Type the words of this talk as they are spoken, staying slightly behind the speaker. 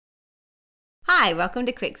Hi, welcome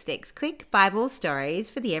to Quick Sticks, quick Bible stories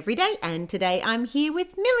for the everyday. And today I'm here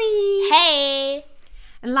with Millie. Hey!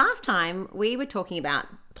 And last time we were talking about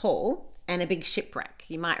Paul and a big shipwreck.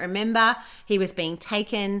 You might remember he was being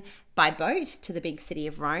taken by boat to the big city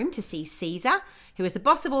of Rome to see Caesar, who was the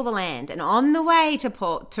boss of all the land. And on the way to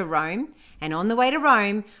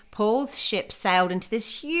Rome, Paul's ship sailed into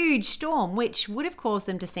this huge storm, which would have caused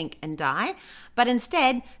them to sink and die. But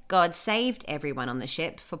instead, God saved everyone on the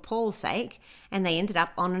ship for Paul's sake, and they ended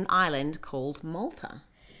up on an island called Malta.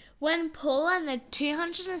 When Paul and the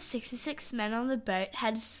 266 men on the boat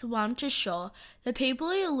had swum to shore, the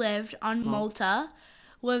people who lived on Malta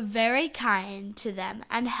were very kind to them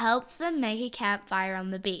and helped them make a campfire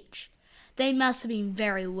on the beach. They must have been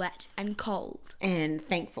very wet and cold. And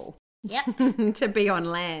thankful. Yep. To be on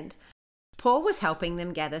land. Paul was helping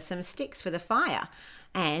them gather some sticks for the fire.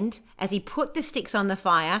 And as he put the sticks on the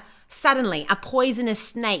fire, suddenly a poisonous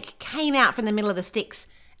snake came out from the middle of the sticks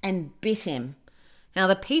and bit him. Now,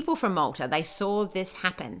 the people from Malta, they saw this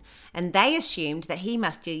happen, and they assumed that he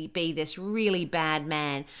must be this really bad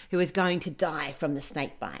man who was going to die from the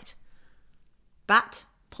snake bite. But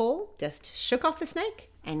Paul just shook off the snake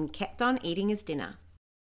and kept on eating his dinner.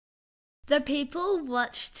 The people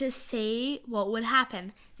watched to see what would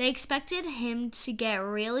happen. They expected him to get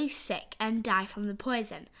really sick and die from the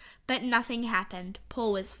poison, but nothing happened.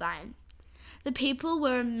 Paul was fine. The people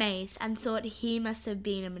were amazed and thought he must have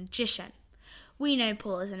been a magician. We know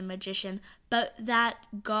Paul isn't a magician, but that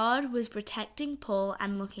God was protecting Paul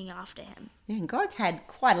and looking after him. Yeah, and God's had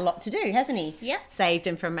quite a lot to do, hasn't he? Yep. Saved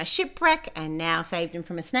him from a shipwreck and now saved him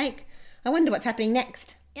from a snake. I wonder what's happening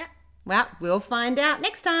next. Yep. Well, we'll find out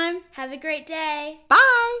next time. Have a great day.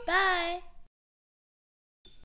 Bye. Bye.